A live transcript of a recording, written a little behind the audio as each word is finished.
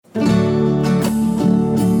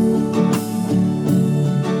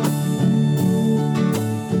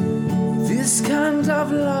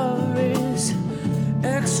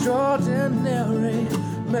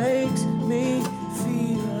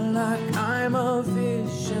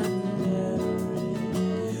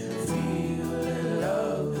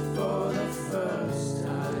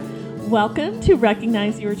Welcome to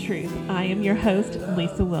Recognize Your Truth. I am your host,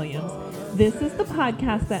 Lisa Williams. This is the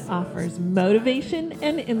podcast that offers motivation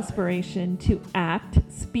and inspiration to act,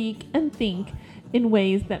 speak, and think in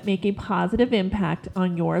ways that make a positive impact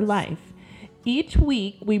on your life. Each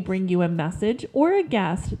week, we bring you a message or a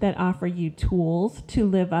guest that offer you tools to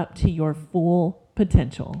live up to your full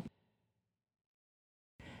potential.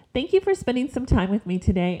 Thank you for spending some time with me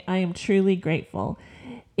today. I am truly grateful.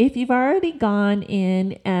 If you've already gone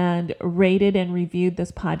in and rated and reviewed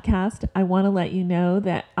this podcast, I want to let you know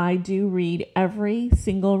that I do read every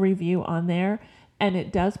single review on there, and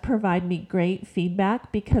it does provide me great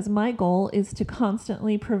feedback because my goal is to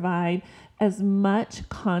constantly provide as much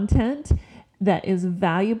content that is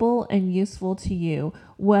valuable and useful to you,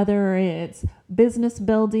 whether it's business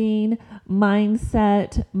building,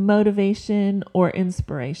 mindset, motivation, or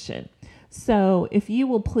inspiration. So if you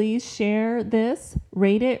will please share this,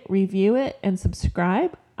 rate it, review it, and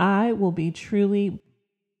subscribe, I will be truly...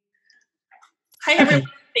 Hi, everyone.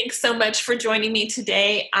 Thanks so much for joining me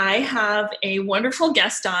today. I have a wonderful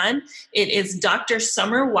guest on. It is Dr.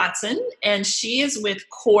 Summer Watson, and she is with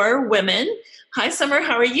Core Women. Hi, Summer.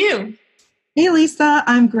 How are you? Hey, Lisa.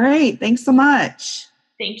 I'm great. Thanks so much.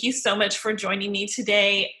 Thank you so much for joining me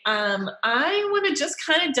today. I want to just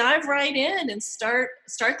kind of dive right in and start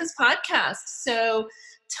this podcast. So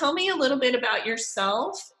tell me a little bit about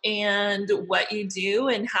yourself and what you do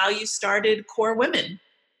and how you started Core Women.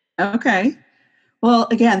 Okay. Well,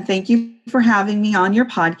 again, thank you for having me on your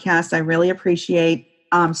podcast. I really appreciate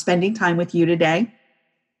spending time with you today.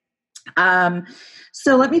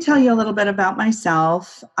 So let me tell you a little bit about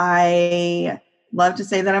myself. I love to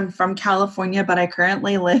say that I'm from California, but I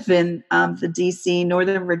currently live in the DC,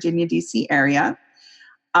 Northern Virginia, DC area.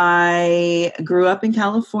 I grew up in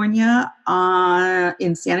California,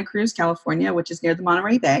 in Santa Cruz, California, which is near the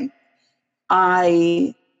Monterey Bay.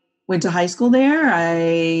 I went to high school there.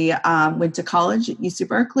 I went to college at UC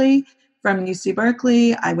Berkeley. From UC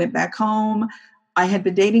Berkeley, I went back home. I had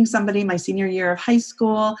been dating somebody my senior year of high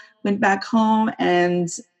school, went back home, and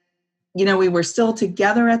we were still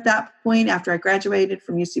together at that point after I graduated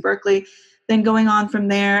from UC Berkeley. Then going on from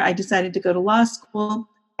there, I decided to go to law school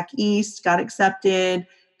back east, got accepted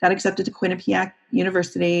to Quinnipiac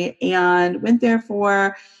University, and went there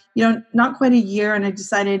for, not quite a year. And I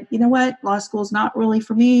decided, law school is not really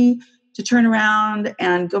for me. To turn around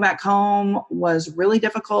and go back home was really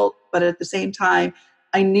difficult. But at the same time,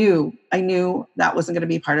 I knew that wasn't going to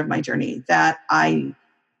be part of my journey, that I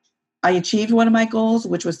achieved one of my goals,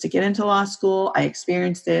 which was to get into law school. I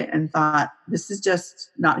experienced it and thought, this is just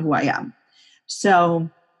not who I am. So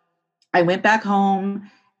I went back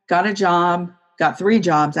home, got a job, got 3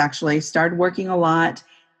 jobs actually, started working a lot.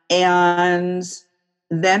 And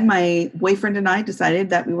then my boyfriend and I decided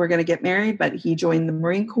that we were going to get married, but he joined the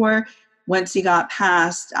Marine Corps. Once he got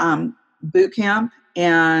past boot camp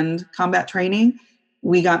and combat training,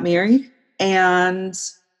 we got married. And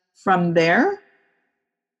from there,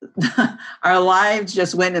 our lives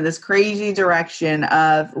just went in this crazy direction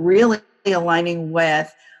of really aligning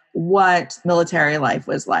with what military life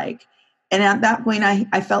was like. And at that point,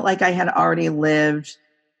 I felt like I had already lived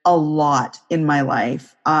a lot in my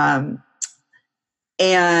life. And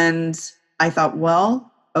I thought,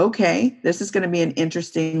 well, okay, this is going to be an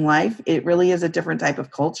interesting life. It really is a different type of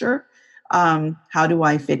culture. How do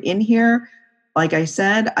I fit in here? Like I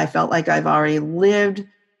said, I felt like I've already lived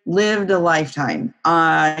a lifetime.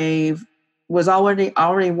 I was already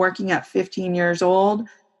working at 15 years old,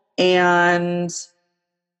 and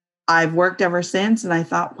I've worked ever since. And I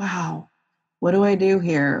thought, wow, what do I do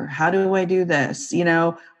here? How do I do this?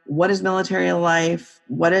 What is military life?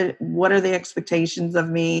 What are the expectations of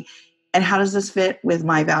me? And how does this fit with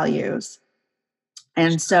my values?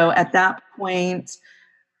 And so at that point,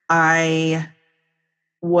 I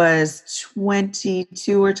was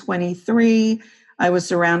 22 or 23. I was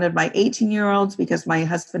surrounded by 18-year-olds because my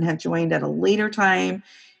husband had joined at a later time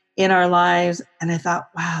in our lives. And I thought,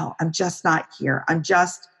 wow, I'm just not here. I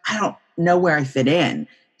don't know where I fit in.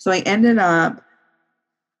 So I ended up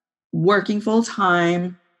working full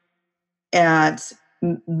time at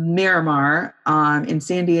Miramar in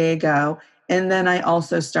San Diego. And then I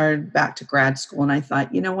also started back to grad school. And I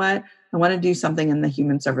thought, you know what? I want to do something in the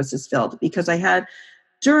human services field, because I had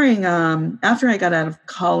after I got out of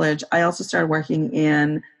college, I also started working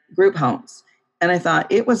in group homes. And I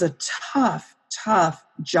thought it was a tough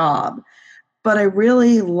job, but I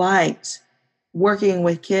really liked working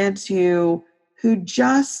with kids who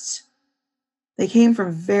they came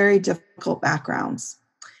from very difficult backgrounds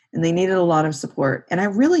and they needed a lot of support. And I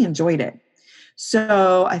really enjoyed it.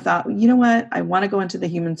 So I thought, you know what? I want to go into the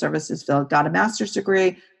human services field, got a master's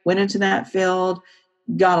degree, went into that field,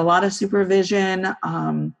 got a lot of supervision,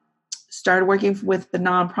 started working with the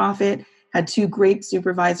nonprofit, had two great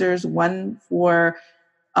supervisors, one for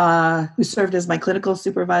who served as my clinical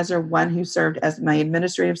supervisor, one who served as my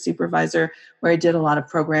administrative supervisor, where I did a lot of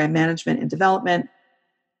program management and development,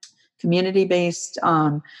 community-based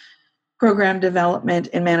program development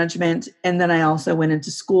and management. And then I also went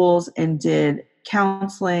into schools and did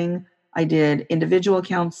counseling. I did individual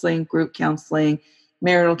counseling, group counseling,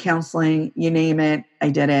 marital counseling, you name it, I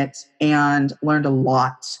did it, and learned a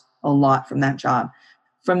lot from that job.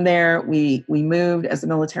 From there, we moved as a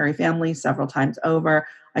military family several times over.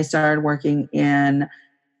 I started working in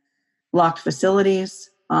locked facilities,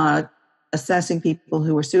 assessing people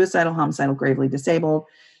who were suicidal, homicidal, gravely disabled.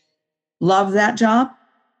 Loved that job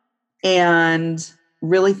and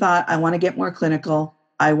really thought, I want to get more clinical.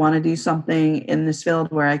 I want to do something in this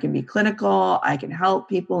field where I can be clinical, I can help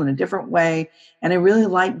people in a different way. And I really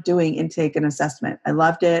liked doing intake and assessment. I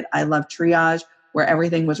loved it. I loved triage, where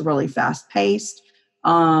everything was really fast paced.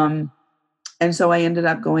 And so I ended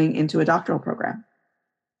up going into a doctoral program,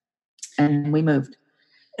 and we moved.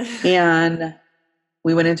 And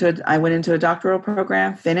I went into a doctoral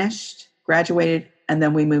program, finished, graduated, and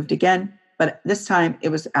then we moved again. But this time it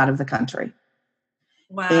was out of the country.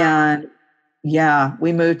 Wow. And yeah,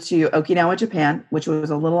 we moved to Okinawa, Japan, which was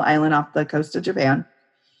a little island off the coast of Japan.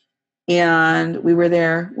 And we were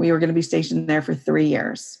going to be stationed there for 3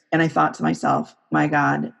 years. And I thought to myself, my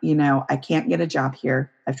God, I can't get a job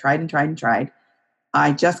here. I've tried and tried and tried.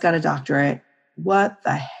 I just got a doctorate. What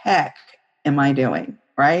the heck am I doing?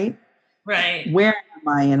 Right? Right. Where am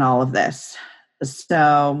I in all of this?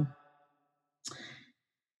 So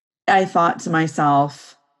I thought to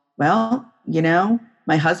myself, well,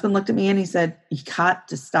 my husband looked at me and he said, you got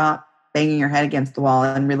to stop banging your head against the wall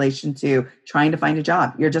in relation to trying to find a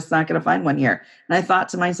job. You're just not going to find one here. And I thought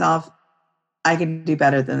to myself, I can do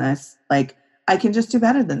better than this. Like, I can just do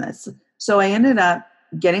better than this. So I ended up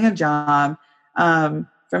getting a job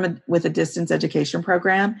with a distance education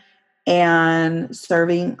program and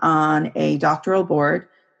serving on a doctoral board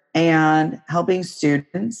and helping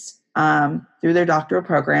students through their doctoral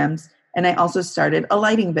programs. And I also started a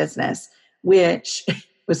lighting business, which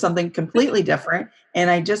was something completely different. And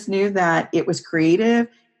I just knew that it was creative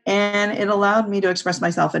and it allowed me to express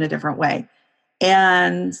myself in a different way.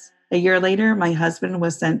 And a year later, my husband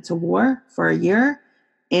was sent to war for a year,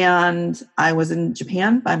 and I was in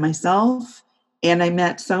Japan by myself. And I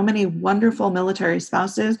met so many wonderful military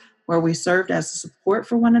spouses where we served as support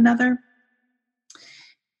for one another.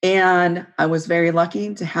 And I was very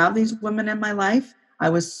lucky to have these women in my life. I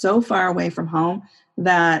was so far away from home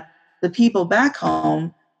that the people back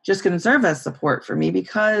home just couldn't serve as support for me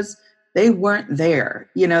because they weren't there.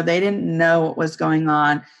 They didn't know what was going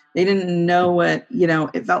on. They didn't know what,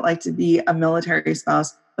 it felt like to be a military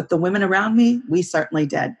spouse. But the women around me, we certainly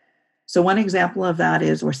did. So one example of that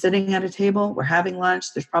is we're sitting at a table, we're having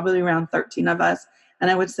lunch. There's probably around 13 of us.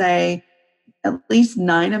 And I would say at least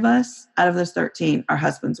 9 of us out of those 13, our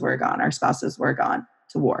husbands were gone. Our spouses were gone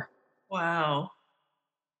to war. Wow.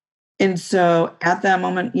 And so at that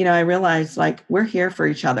moment, I realized we're here for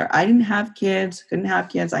each other. I didn't have kids, couldn't have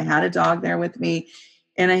kids. I had a dog there with me.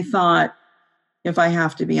 And I thought, if I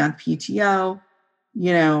have to be on PTO,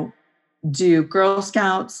 do Girl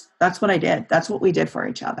Scouts, that's what I did. That's what we did for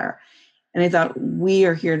each other. And I thought, we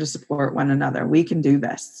are here to support one another. We can do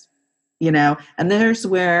this, and there's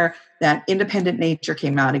where that independent nature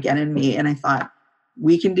came out again in me. And I thought,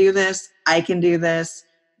 we can do this. I can do this.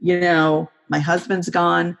 My husband's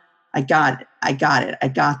gone. I got it. I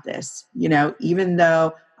got this. Even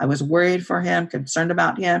though I was worried for him, concerned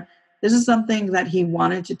about him, this is something that he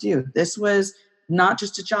wanted to do. This was not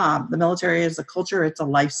just a job. The military is a culture. It's a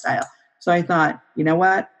lifestyle. So I thought, you know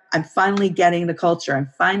what? I'm finally getting the culture. I'm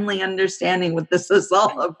finally understanding what this is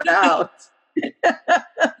all about.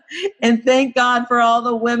 And thank God for all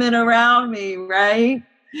the women around me, right?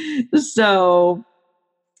 So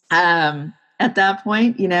at that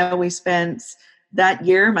point, we spent that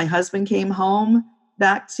year, my husband came home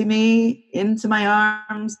back to me, into my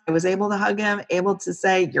arms. I was able to hug him, able to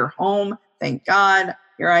say, you're home. Thank God.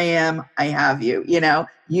 Here I am. I have you.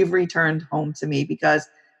 You've returned home to me, because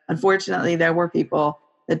unfortunately there were people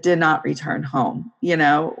that did not return home,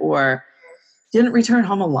 or didn't return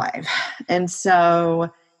home alive. And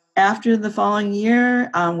so after the following year,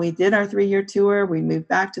 we did our 3-year tour. We moved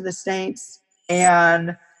back to the States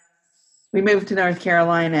and we moved to North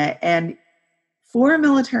Carolina. And for a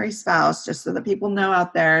military spouse, just so that people know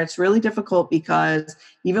out there, it's really difficult because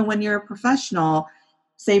even when you're a professional,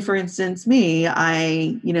 say for instance, me,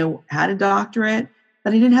 I, had a doctorate,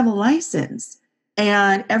 but I didn't have a license.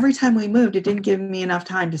 And every time we moved, it didn't give me enough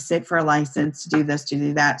time to sit for a license, to do this, to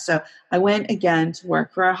do that. So I went again to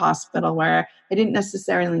work for a hospital where I didn't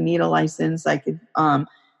necessarily need a license. I could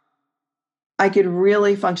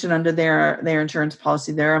really function under their insurance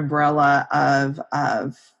policy, their umbrella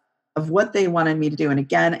of what they wanted me to do. And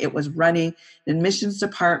again, it was running admissions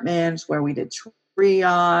departments where we did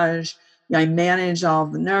triage. I managed all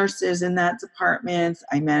the nurses in that department.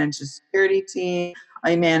 I managed the security team.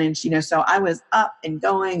 I managed, so I was up and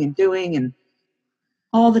going and doing and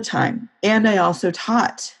all the time. And I also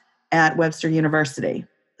taught at Webster University.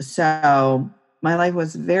 So my life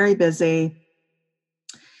was very busy.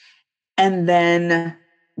 And then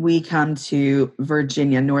we come to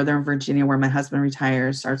Virginia, Northern Virginia, where my husband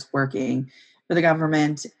retires, starts working for the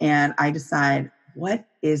government. And I decide, what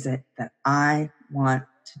is it that I want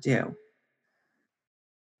to do?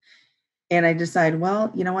 And I decide,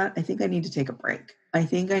 well, you know what? I think I need to take a break. I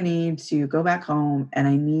think I need to go back home and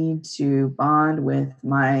I need to bond with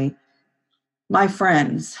my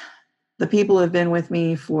friends, the people who have been with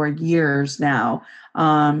me for years now,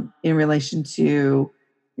 in relation to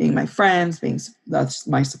being my friends, being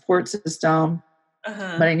my support system.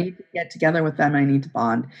 But I need to get together with them. I need to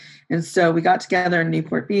bond. And so we got together in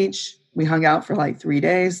Newport Beach. We hung out for like 3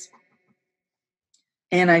 days.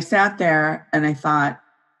 And I sat there and I thought,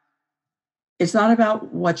 it's not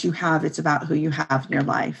about what you have, it's about who you have in your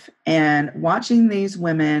life. And watching these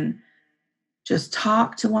women just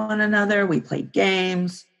talk to one another, we played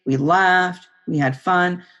games, we laughed, we had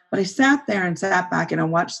fun. But I sat there and sat back and I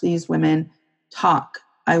watched these women talk.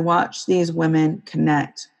 I watched these women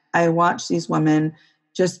connect. I watched these women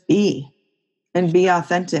just be and be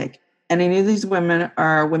authentic. And I knew these women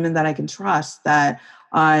are women that I can trust, that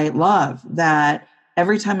I love, that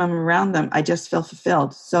every time I'm around them, I just feel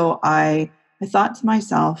fulfilled. So I thought to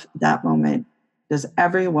myself at that moment, does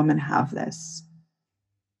every woman have this?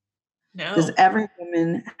 No. Does every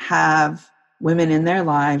woman have women in their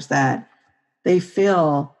lives that they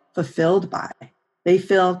feel fulfilled by, they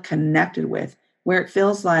feel connected with, where it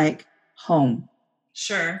feels like home?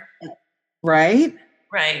 Sure. Right?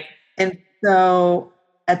 Right. And so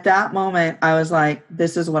at that moment, I was like,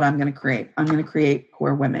 this is what I'm going to create. I'm going to create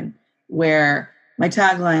Core Women, where my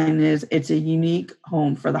tagline is, it's a unique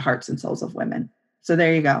home for the hearts and souls of women. So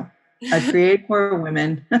there you go. I created Core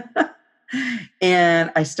Women.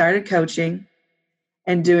 And I started coaching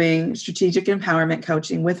and doing strategic empowerment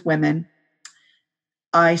coaching with women.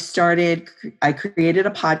 I created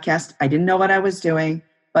a podcast. I didn't know what I was doing,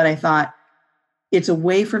 but I thought it's a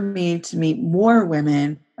way for me to meet more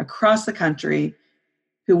women across the country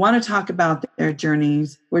who want to talk about their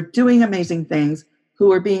journeys, who are doing amazing things,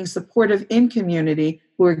 who are being supportive in community,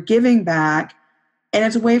 who are giving back. And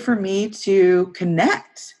it's a way for me to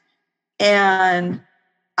connect. And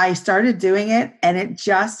I started doing it, and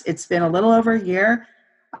it's been a little over a year.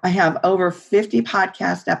 I have over 50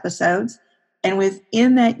 podcast episodes. And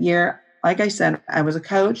within that year, like I said, I was a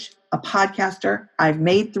coach, a podcaster. I've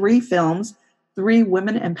made 3 films, 3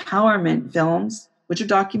 women empowerment films, which are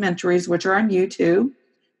documentaries, which are on YouTube.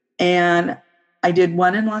 And I did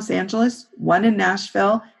 1 in Los Angeles, 1 in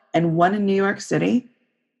Nashville, and 1 in New York City.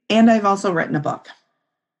 And I've also written a book.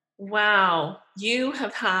 Wow. You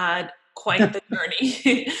have had quite the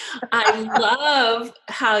journey. I love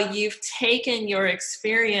how you've taken your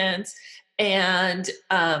experience and,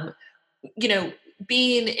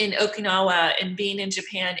 being in Okinawa and being in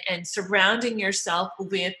Japan and surrounding yourself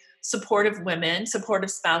with supportive women,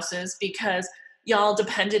 supportive spouses, because y'all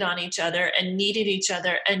depended on each other and needed each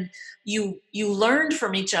other. And you learned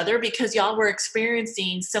from each other because y'all were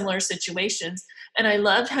experiencing similar situations. And I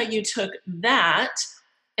loved how you took that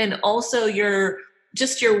and also your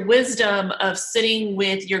wisdom of sitting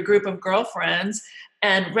with your group of girlfriends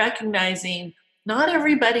and recognizing not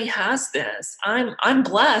everybody has this. I'm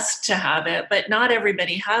blessed to have it, but not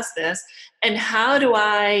everybody has this. And how do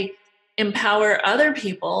I empower other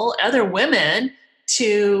people, other women,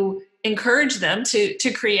 to encourage them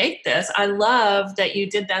to create this? I love that you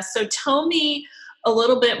did that. So tell me a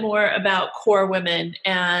little bit more about Core Women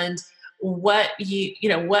and what you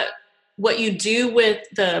do with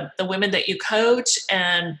the women that you coach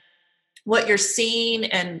and what you're seeing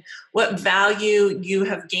and what value you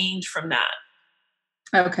have gained from that.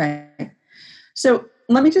 Okay. So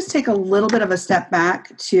let me just take a little bit of a step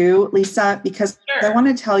back too, Lisa, because Sure. I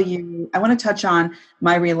want to touch on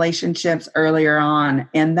my relationships earlier on.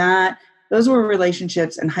 And those were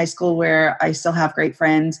relationships in high school where I still have great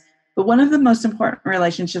friends. But one of the most important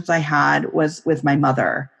relationships I had was with my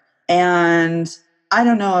mother. And I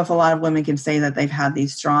don't know if a lot of women can say that they've had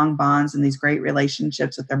these strong bonds and these great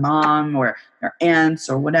relationships with their mom or their aunts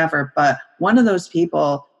or whatever. But one of those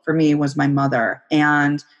people for me was my mother.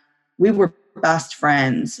 And we were best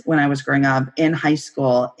friends when I was growing up in high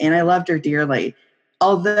school. And I loved her dearly.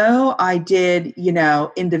 Although I did,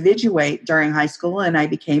 individuate during high school and I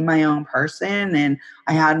became my own person and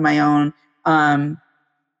I had my own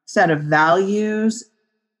set of values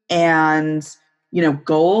and,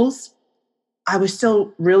 goals, I was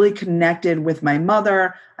still really connected with my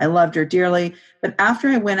mother. I loved her dearly. But after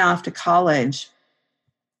I went off to college,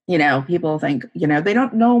 people think, they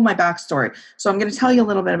don't know my backstory. So I'm going to tell you a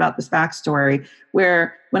little bit about this backstory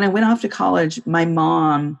where when I went off to college, my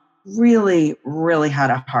mom really, really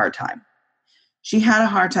had a hard time. She had a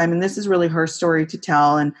hard time, and this is really her story to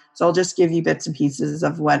tell. And so I'll just give you bits and pieces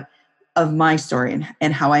of my story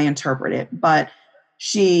and how I interpret it. But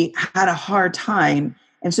she had a hard time.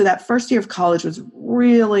 And so that first year of college was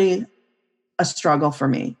really a struggle for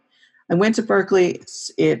me. I went to Berkeley.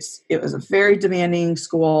 It was a very demanding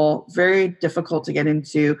school, very difficult to get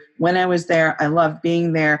into. When I was there, I loved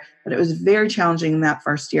being there, but it was very challenging in that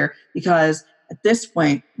first year because at this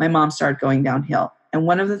point, my mom started going downhill. And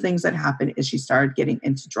one of the things that happened is she started getting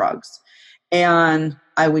into drugs. And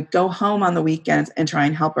I would go home on the weekends and try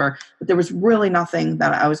and help her, but there was really nothing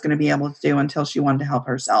that I was going to be able to do until she wanted to help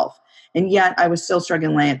herself. And yet I was still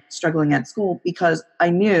struggling at school because I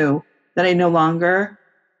knew that I no longer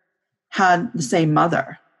had the same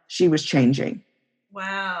mother. She was changing.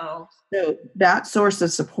 Wow. So that source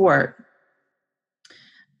of support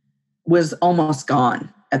was almost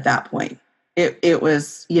gone at that point. It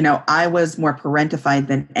was, I was more parentified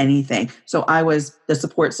than anything. So I was the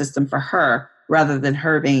support system for her rather than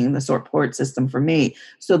her being the support system for me.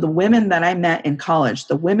 So the women that I met in college,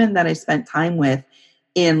 the women that I spent time with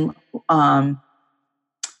in at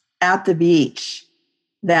the beach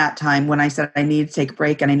that time when I said I need to take a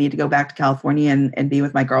break and I need to go back to California and be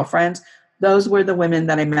with my girlfriends, those were the women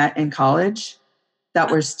that I met in college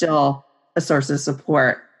that were still a source of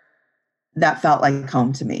support that felt like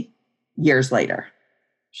home to me years later.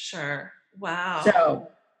 Sure. Wow.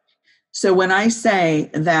 So when I say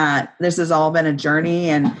that this has all been a journey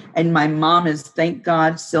and my mom is, thank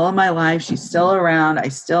God, still in my life, she's still around, I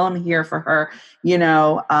still am here for her,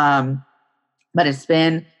 but it's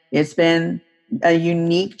been a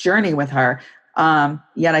unique journey with her.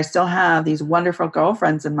 Yet I still have these wonderful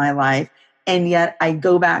girlfriends in my life. And yet I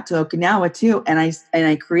go back to Okinawa too. And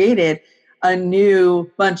I created a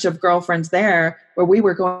new bunch of girlfriends there where we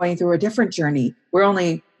were going through a different journey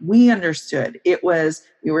where we understood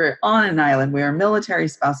we were on an island, we were military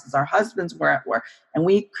spouses, our husbands were at war, and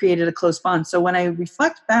we created a close bond. So when I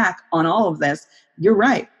reflect back on all of this, you're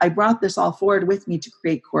right. I brought this all forward with me to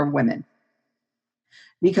create Core Women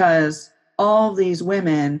because all these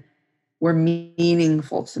women were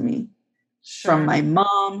meaningful to me. Sure. From my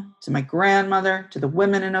mom to my grandmother to the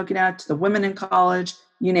women in Okinawa to the women in college,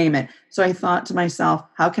 you name it. So I thought to myself,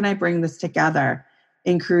 how can I bring this together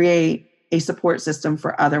and create a support system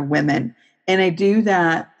for other women? And I do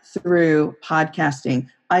that through podcasting.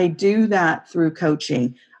 I do that through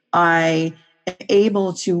coaching. I am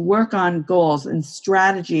able to work on goals and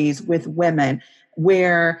strategies with women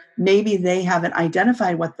where maybe they haven't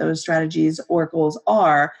identified what those strategies or goals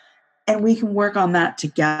are. And we can work on that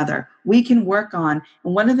together. We can work on,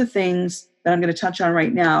 and one of the things that I'm going to touch on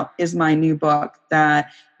right now is my new book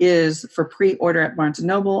that is for pre-order at Barnes &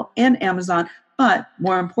 Noble and Amazon. But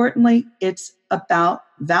more importantly, it's about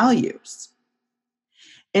values.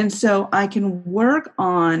 And so I can work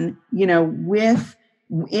on,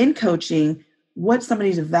 in coaching, what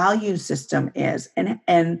somebody's value system is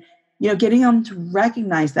and getting them to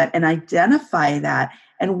recognize that and identify that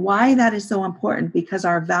and why that is so important, because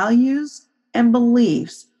our values and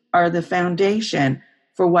beliefs are the foundation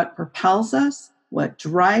for what propels us, what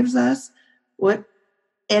drives us,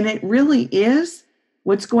 and it really is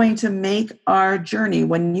what's going to make our journey.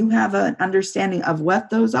 When you have an understanding of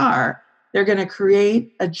what those are, they're going to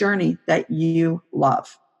create a journey that you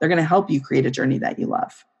love. They're going to help you create a journey that you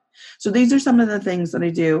love. So these are some of the things that I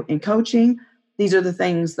do in coaching. These are the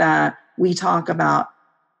things that we talk about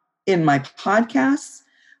in my podcasts.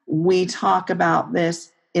 We talk about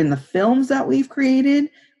this in the films that we've created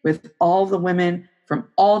with all the women from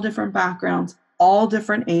all different backgrounds, all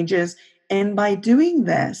different ages. And by doing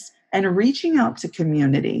this and reaching out to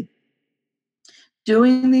community,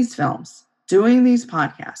 doing these films, doing these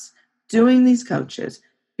podcasts, doing these coaches,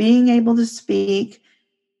 being able to speak,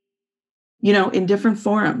 in different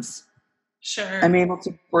forums. Sure. I'm able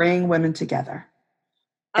to bring women together.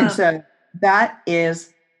 And so that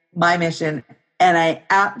is my mission, and I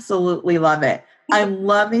absolutely love it. I'm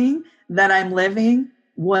loving that I'm living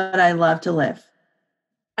what I love to live.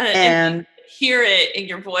 And hear it in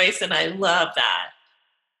your voice, and I love that.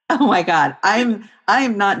 Oh my God.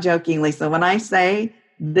 I'm not joking, Lisa. When I say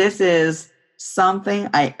this is something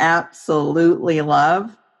I absolutely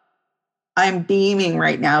love, I'm beaming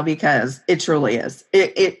right now because it truly is.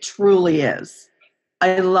 It truly is.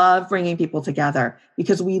 I love bringing people together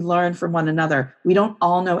because we learn from one another. We don't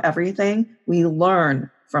all know everything. We learn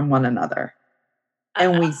from one another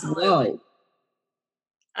and we grow.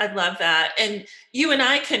 I love that. And you and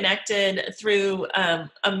I connected through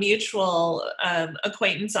a mutual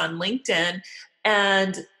acquaintance on LinkedIn,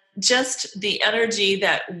 and just the energy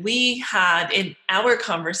that we had in our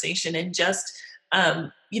conversation, and just,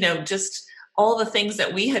 just all the things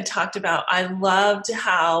that we had talked about. I loved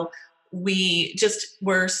how we just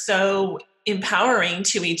were so empowering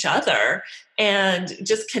to each other and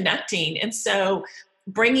just connecting. And so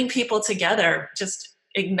bringing people together just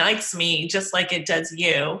ignites me just like it does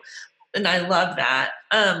you. And I love that.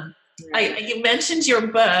 You mentioned your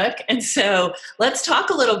book, and so let's talk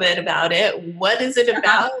a little bit about it. What is it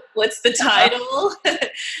about? What's the title?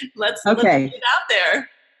 let's get it out there.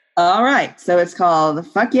 All right. So it's called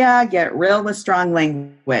Fuck Yeah, Get Real with Strong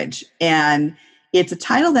Language. And it's a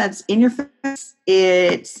title that's in your face.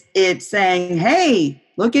 It's saying, hey,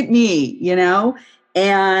 look at me,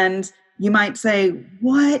 and you might say,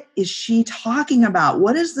 what is she talking about?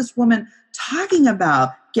 What is this woman talking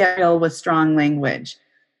about? Get real with strong language.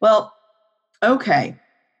 Well, okay.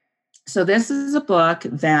 So this is a book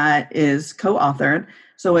that is co-authored.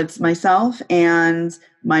 So it's myself and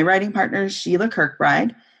my writing partner, Sheila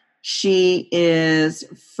Kirkbride. She is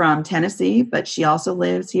from Tennessee, but she also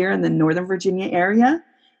lives here in the Northern Virginia area.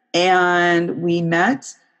 And we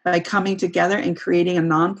met by coming together and creating a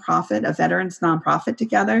nonprofit, a veterans nonprofit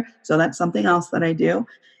together. So that's something else that I do.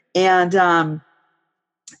 And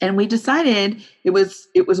we decided it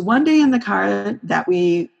was one day in the car that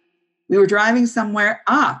we were driving somewhere.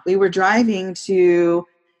 We were driving to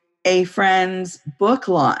a friend's book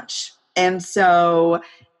launch. And so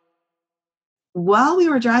while we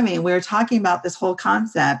were driving, we were talking about this whole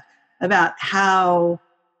concept about how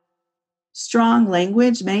strong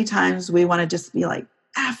language, many times we want to just be like,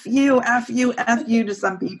 F you, F you, F you to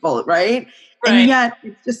some people, right? And yet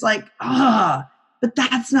it's just like, but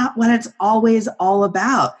that's not what it's always all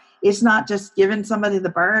about. It's not just giving somebody the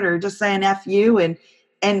bird or just saying F you.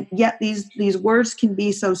 And yet these words can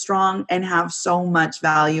be so strong and have so much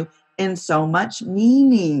value and so much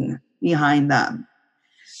meaning behind them.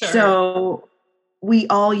 Sure. So we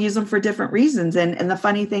all use them for different reasons. And the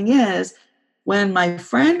funny thing is, when my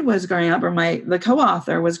friend was growing up, or the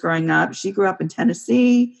co-author was growing up, she grew up in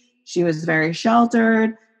Tennessee. She was very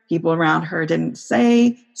sheltered. People around her didn't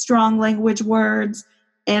say strong language words.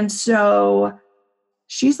 And so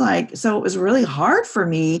she's like, so it was really hard for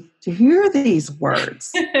me to hear these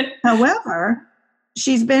words. However,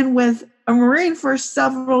 she's been with a Marine for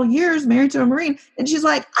several years, married to a Marine, and she's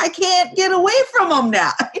like, I can't get away from them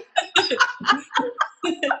now.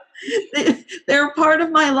 They're part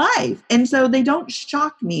of my life. And so they don't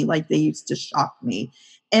shock me like they used to shock me.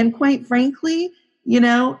 And quite frankly,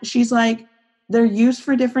 she's like, they're used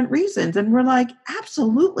for different reasons. And we're like,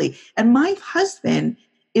 absolutely. And my husband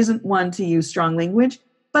isn't one to use strong language,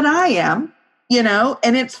 but I am,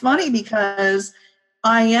 and it's funny because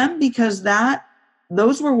I am, because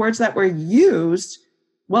those were words that were used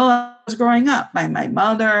while I was growing up by my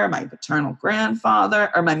mother, my maternal grandfather,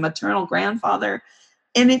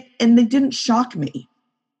 and they didn't shock me.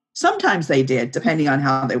 Sometimes they did, depending on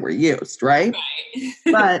how they were used, right?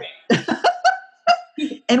 But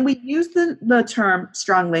and we use the term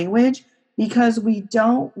strong language because we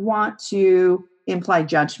don't want to imply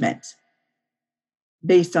judgment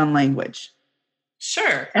based on language.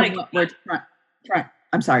 Sure. And what we're trying.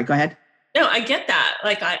 I'm sorry, go ahead. No, I get that.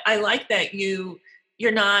 Like, I like that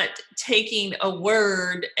you're not taking a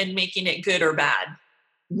word and making it good or bad.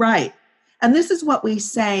 Right. And this is what we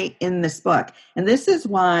say in this book. And this is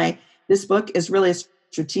why this book is really a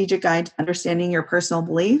strategic guide to understanding your personal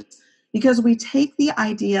beliefs, because we take the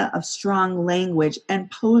idea of strong language and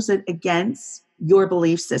pose it against your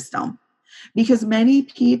belief system. Because many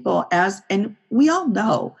people, and we all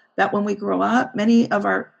know that when we grow up, many of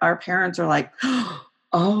our parents are like,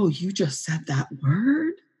 oh, you just said that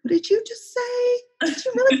word? What did you just say? Did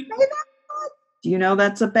you really say that? Do you know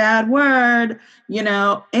that's a bad word?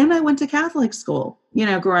 And I went to Catholic school,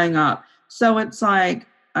 growing up. So it's like,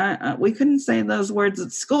 we couldn't say those words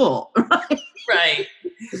at school, right? Right.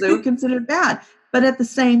 Because they were considered bad. But at the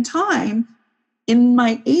same time, in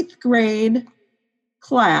my 8th grade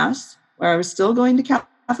class, where I was still going to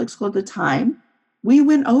Catholic school at the time, we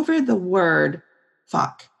went over the word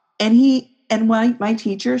fuck. And my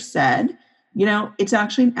teacher said, it's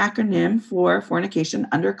actually an acronym for fornication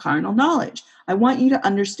under carnal knowledge. I want you to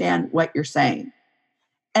understand what you're saying.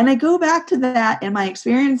 And I go back to that in my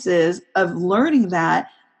experiences of learning that.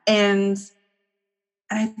 And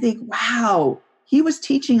I think, wow, he was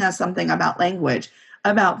teaching us something about language,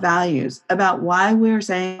 about values, about why we were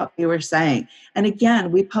saying what we were saying. And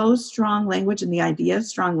again, we pose strong language and the idea of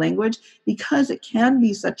strong language because it can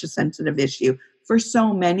be such a sensitive issue for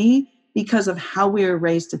so many because of how we were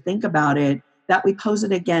raised to think about it, that we pose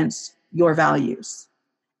it against your values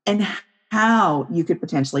and how you could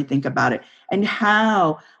potentially think about it and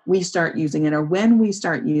how we start using it or when we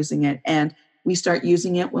start using it. And we start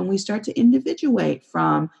using it when we start to individuate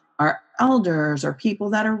from our elders or people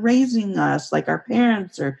that are raising us, like our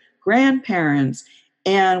parents or grandparents.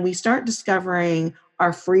 And we start discovering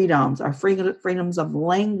our freedoms of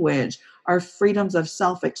language, our freedoms of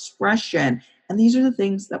self-expression. And these are the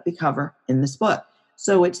things that we cover in this book.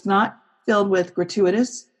 So it's not filled with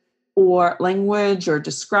gratuitous or language or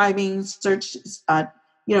describing situations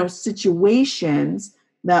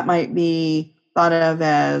that might be thought of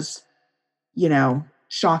as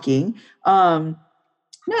shocking.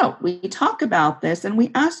 No, we talk about this and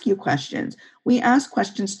we ask you questions. We ask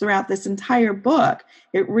questions throughout this entire book.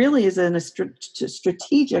 It really is a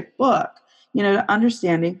strategic book,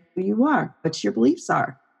 understanding who you are, what your beliefs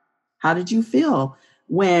are. How did you feel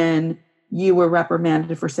when you were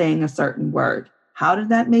reprimanded for saying a certain word? How did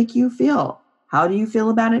that make you feel? How do you feel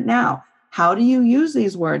about it now? How do you use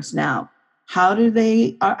these words now? How are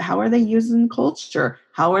they used in culture?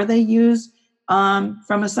 How are they used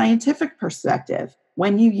from a scientific perspective?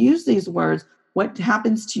 When you use these words, what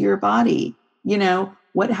happens to your body?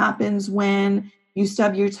 What happens when you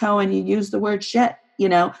stub your toe and you use the word shit,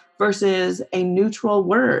 versus a neutral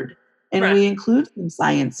word? And Right. We include some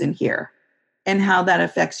science in here and how that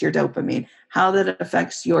affects your dopamine, how that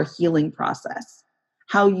affects your healing process,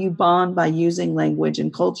 how you bond by using language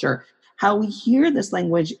and culture, how we hear this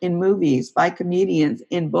language in movies, by comedians,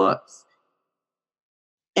 in books,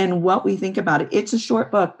 and what we think about it. It's a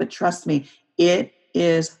short book, but trust me, it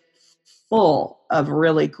is full of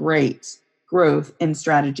really great growth and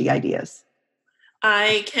strategy ideas.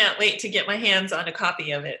 I can't wait to get my hands on a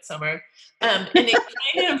copy of it, Summer. And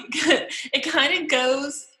it kind of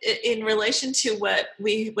goes in relation to what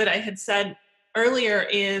I had said earlier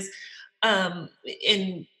is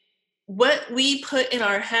in what we put in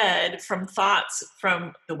our head from thoughts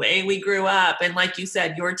from the way we grew up, and like you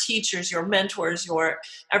said, your teachers, your mentors, your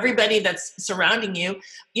everybody that's surrounding you,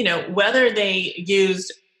 whether they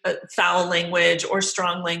used foul language or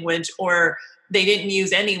strong language or they didn't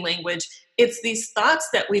use any language, it's these thoughts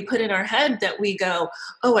that we put in our head that we go,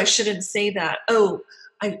 oh, I shouldn't say that, oh,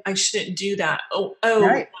 I shouldn't do that, oh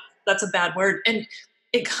Right. That's a bad word. And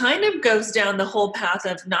it kind of goes down the whole path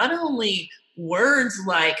of not only words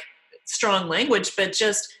like strong language, but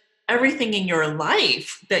just everything in your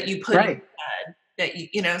life that you put in your head, that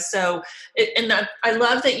I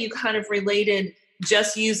love that you kind of related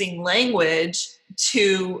just using language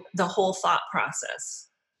to the whole thought process.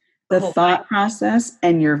 The thought process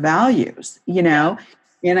and your values,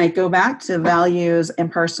 and I go back to values and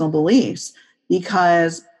personal beliefs,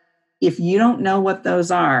 because if you don't know what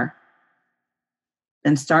those are,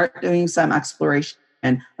 then start doing some exploration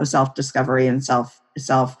of self-discovery and self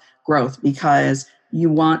growth, because you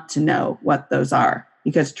want to know what those are,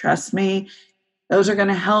 because trust me, those are going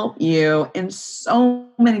to help you in so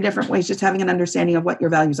many different ways, just having an understanding of what your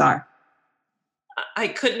values are. I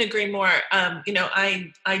couldn't agree more.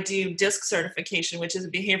 I do DISC certification, which is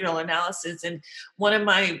a behavioral analysis. And one of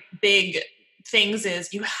my big things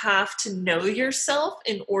is you have to know yourself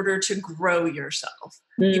in order to grow yourself.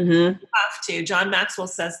 Mm-hmm. You have to. John Maxwell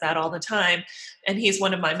says that all the time. And he's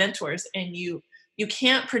one of my mentors. And you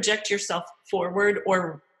can't project yourself forward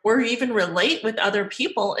or even relate with other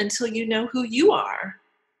people until you know who you are.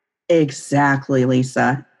 Exactly,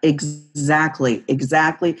 Lisa. Exactly.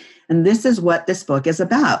 And this is what this book is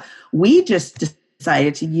about. We just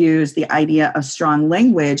decided to use the idea of strong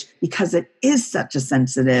language because it is such a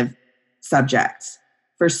sensitive subject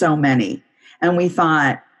for so many. And we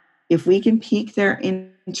thought, if we can pique their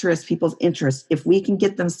interest, people's interest, if we can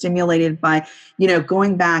get them stimulated by,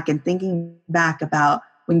 going back and thinking back about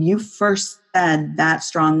when you first said that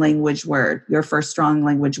strong language word, your first strong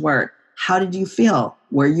language word, how did you feel?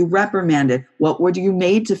 Were you reprimanded? What were you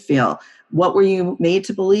made to feel? What were you made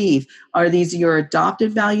to believe? Are these your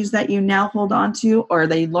adopted values that you now hold on to, or are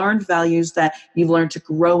they learned values that you've learned to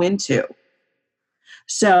grow into?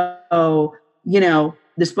 So,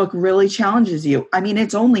 This book really challenges you. I mean,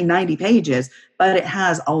 it's only 90 pages, but it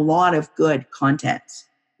has a lot of good content.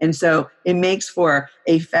 And so it makes for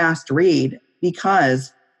a fast read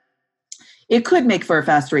because it could make for a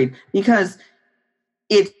fast read because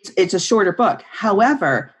it's a shorter book.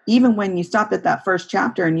 However, even when you stop at that first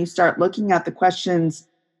chapter and you start looking at the questions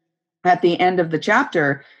at the end of the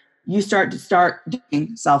chapter, you start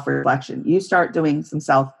doing self-reflection. You start doing some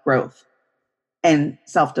self-growth and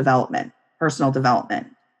self-development, personal development.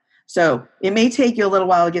 So it may take you a little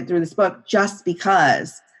while to get through this book just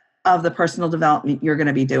because of the personal development you're going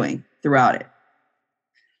to be doing throughout it.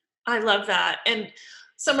 I love that. And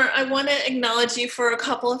Summer, I want to acknowledge you for a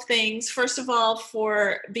couple of things. First of all,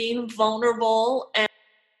 for being vulnerable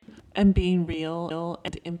and being real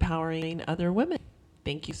and empowering other women.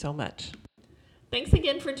 Thank you so much. Thanks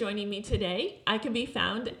again for joining me today. I can be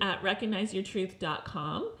found at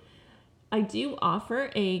recognizeyourtruth.com. I do offer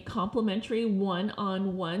a complimentary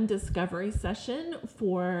one-on-one discovery session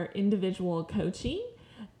for individual coaching,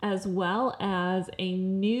 as well as a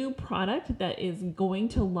new product that is going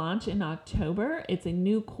to launch in October. It's a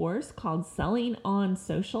new course called Selling on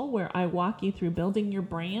Social, where I walk you through building your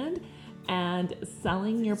brand and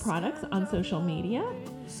selling your products on social media.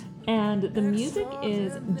 And the music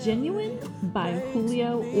is Genuine by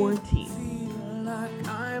Julio Ortiz. Like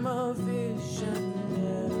I'm a visionary,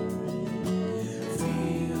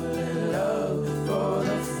 feeling love for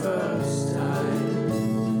the first